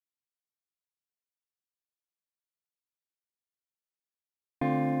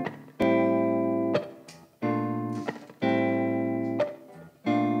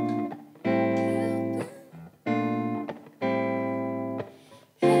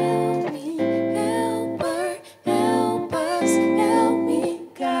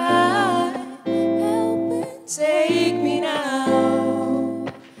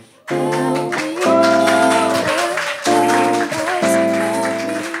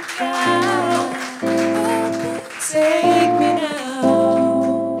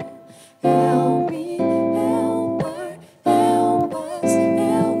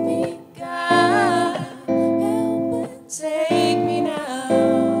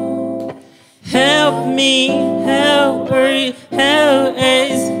help me,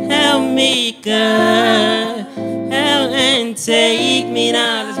 help me, God. Help and take me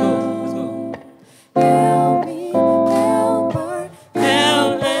now. Let's go. Help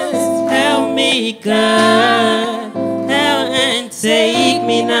me, God. Help and take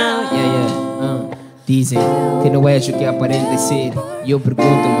me now. Dizem que não és o que aparenta ser. E eu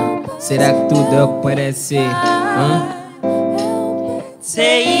pergunto-me, será que tudo é o que parece ser?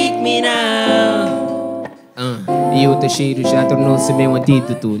 Take me now. E o teu cheiro já tornou-se meu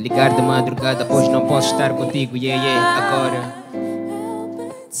antídoto. Ligar de madrugada, pois não posso estar contigo. Agora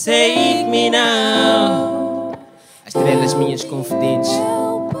take me now. as estrelas minhas confidentes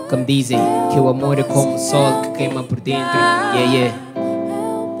que me dizem que o amor é como o sol que queima por dentro.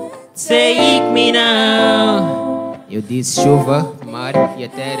 Take me now. Eu disse chuva, mar e a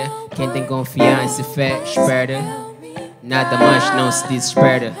terra. Quem tem confiança e fé espera. Nada mais não se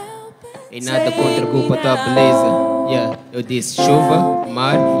desespera. E nada contra a culpa tua beleza. Eu disse chuva,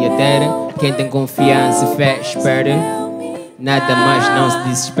 mar e a terra. Quem tem confiança e fé espera. Nada mais não se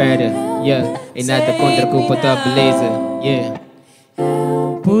desespera. E nada contra a culpa tua beleza.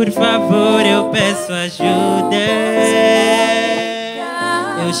 Por favor, eu peço ajuda.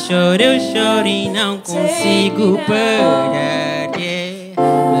 Eu choro e não consigo parar. Me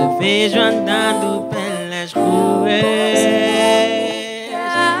vejo andando pelas ruas.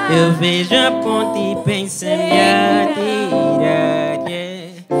 Eu vejo a ponte e penso em me atirar.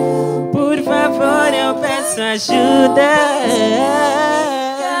 Por favor, eu peço ajuda.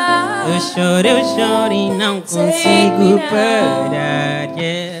 Eu choro e não consigo parar.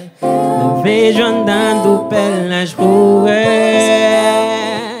 Me vejo andando pelas ruas.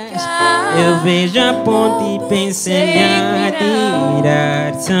 Eu vejo a ponte e penso em me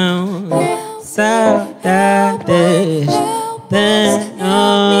atirar. São saudades de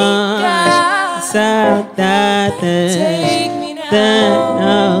nós, saudades de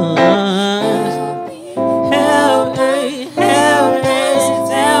nós.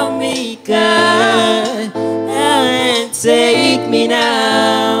 Help me, God, and take me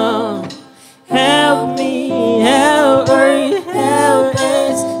now. Help me, help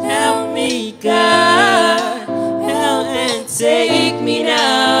me, God, help and take me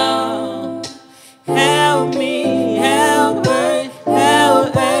now. Help me, help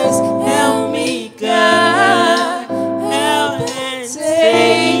me, God, help and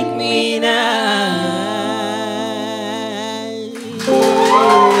take me now.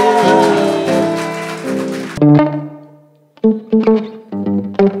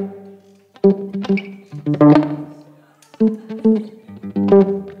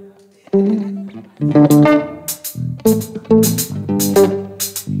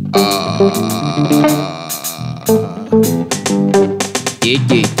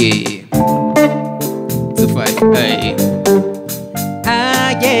 So fast, hey.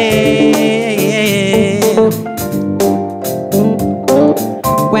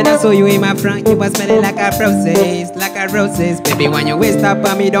 When I saw you in my front, you was smelling like a roses, like a roses. Baby, when you waist up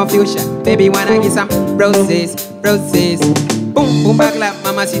on me, don't feel shy. Baby, wanna get some roses, roses. Boom, boom, backlap,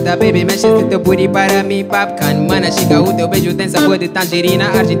 mamacita, baby, mexes teu booty para mim, popcorn. Mana, chica, o teu beijo tem sabor de tangerina,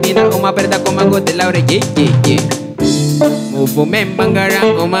 Argentina, uma perda com mango de laura, Move men bangara,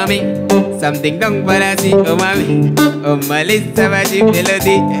 oh mami, something done para si, oh mami. Oh my little savage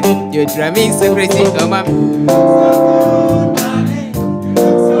melody, you drive me so crazy, oh mami.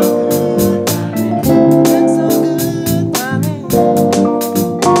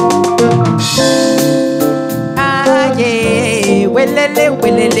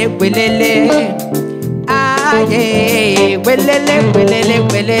 Welele, ah yeah, welele, welele,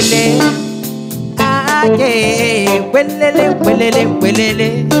 welele, ah yeah, welele, welele, welele,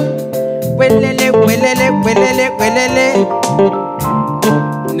 welele, welele, welele, welele.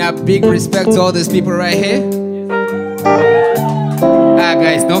 Now big respect to all these people right here.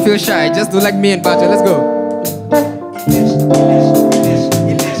 Guys, don't feel shy, just do like me and Badjo, let's go.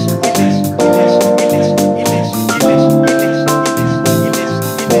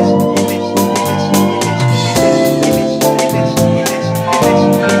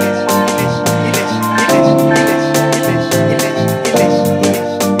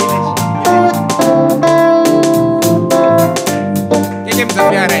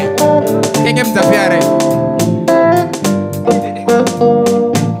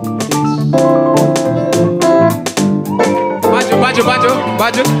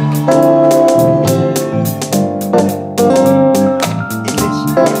 Badjo.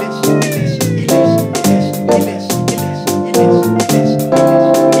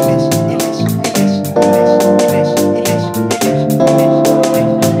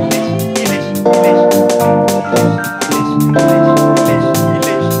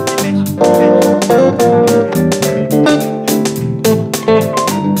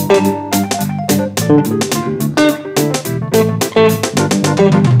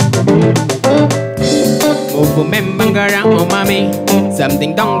 Movement bangara, oh mami.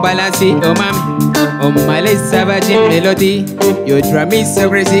 Something down balance, oh mami. Oh my little savage melody. You drive me so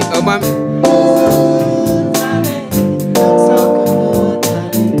crazy, oh mami.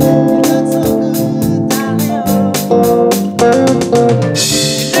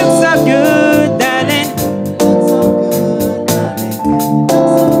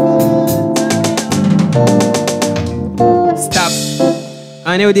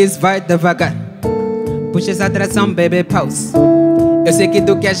 I knew this vai devagar. Puxa essa atração, baby, pause. Eu sei que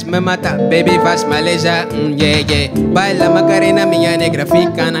tu queres me matar, baby, vais me alejar, yeah, yeah. Baila Macarena, minha negra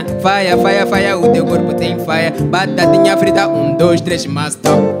africana. Faia, faia, faia, o teu corpo tem faia. Batatinha frita, 1, 2, 3, mas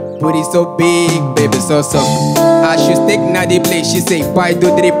top. Por isso so big, baby, so soft. I should stick na the place. She say, why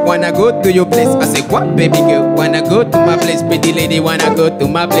do drip, wanna go to your place? I say, what, baby girl, wanna go to my place? Pretty lady, wanna go to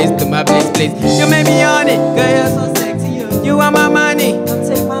my place, place. You make me on it, girl, you're so sexy, yo. You want my money, don't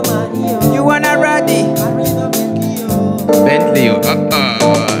take my money, yo. You wanna ride it, Bentley,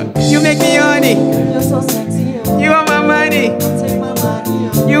 you make me on it, you're so sexy, yo. You want my money, don't take my money,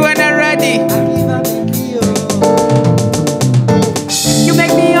 yo. You wanna ride it, you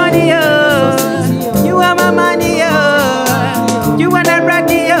make me on it, yo. You want my money, yo. You wanna ride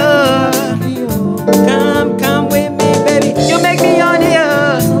it, yo. Come with me, baby. You make me on it,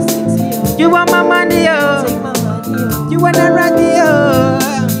 yo. You want my money, yo. You wanna ride it, yo.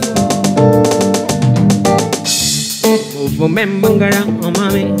 Movement bangara, oh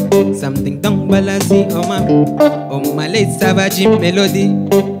mami. Something down balance, oh mami. Oh my late savage melody.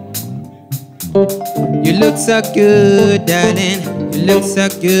 You look so good, darling. You look so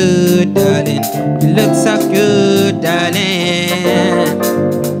good, darling. You look so good, darling.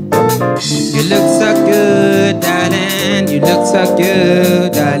 You look so good, darling. You look so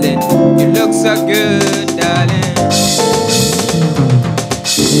good, darling. You look so good, darling.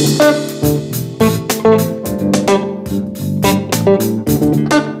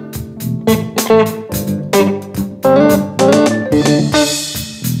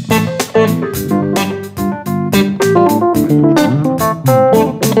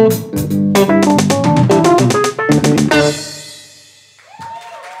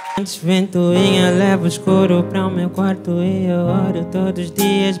 Ventoinha leva o escuro para o meu quarto e eu oro todos os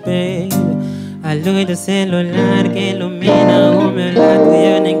dias, baby. A luz do celular que ilumina o meu lado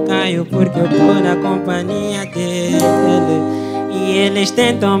e eu nem caio porque eu tô na companhia dele. E eles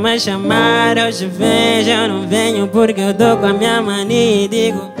tentam me chamar, hoje vejo, eu não venho porque eu tô com a minha mania e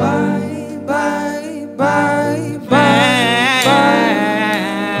digo bye, bye, bye, bye, bye.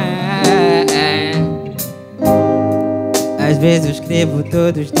 Às vezes eu escrevo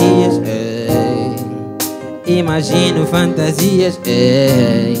todos os dias, ei. Imagino fantasias,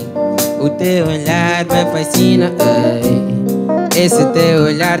 ei. O teu olhar me fascina, ei. Esse teu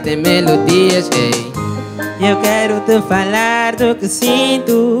olhar tem melodias, ei. Eu quero te falar do que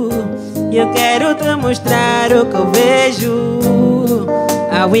sinto. Eu quero te mostrar o que eu vejo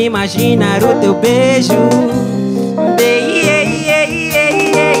ao imaginar o teu beijo.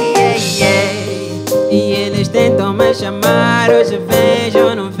 E eles tentam me chamar, hoje vejo,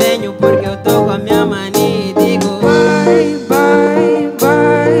 eu não venho porque eu tô com a minha mania e digo bye, bye,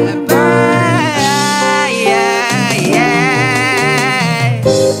 bye, bye, yeah, yeah.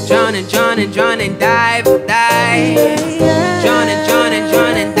 John and dive, dive. John and dive,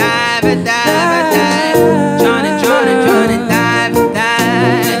 dive, dive. John and dive, dive. John and dive, dive.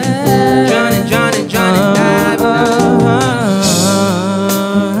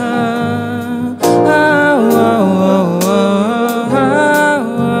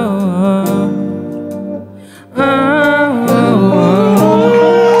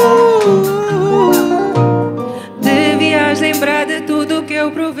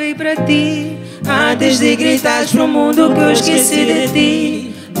 Antes de gritares pro mundo que eu esqueci de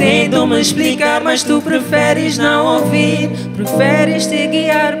ti. Tento me explicar, mas tu preferes não ouvir. Preferes te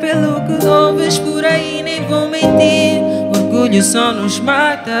guiar pelo que ouves por aí, nem vou mentir. Orgulho só nos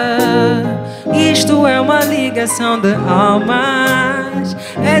mata. Isto é uma ligação de almas.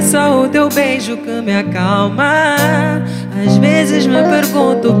 É só o teu beijo que me acalma. Às vezes me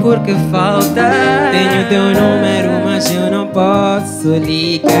pergunto por que falta. Tenho teu número, mas eu não posso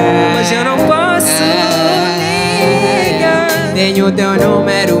ligar. Mas eu não posso ligar. Tenho teu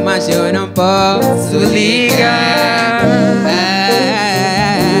número, mas eu não posso ligar.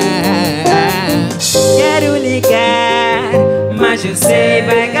 Quero ligar, mas eu sei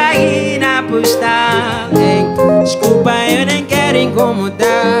vai cair na postal. Desculpa, eu nem quero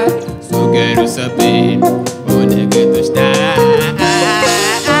incomodar. Só quero saber onde é que tu estás.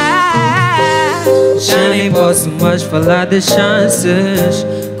 Já nem posso mais falar das chances.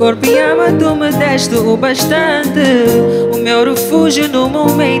 corpo e alma tu me deste o bastante. O meu refúgio no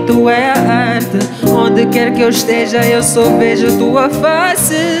momento é a arte. Onde quer que eu esteja eu só vejo tua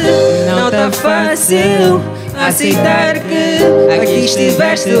face. Não tá fácil aceitar que aqui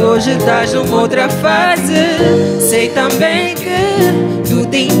estiveste, hoje estás numa outra fase. Sei também que tu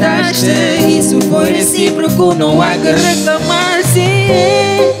tentaste, isso foi recíproco, não há que reclamar, sim.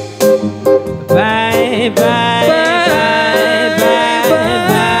 Bye, bye, bye, bye, bye, bye,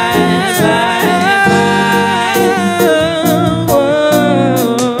 bye,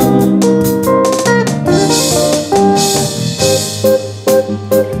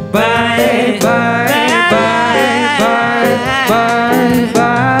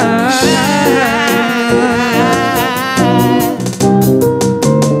 bye,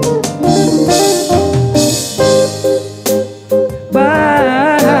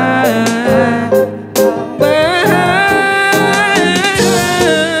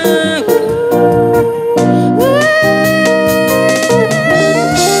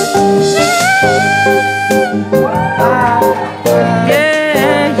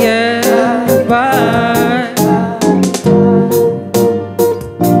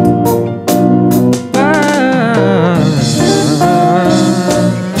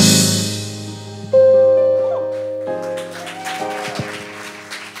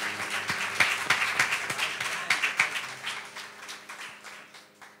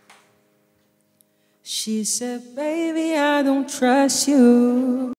 She said, baby, I don't trust you.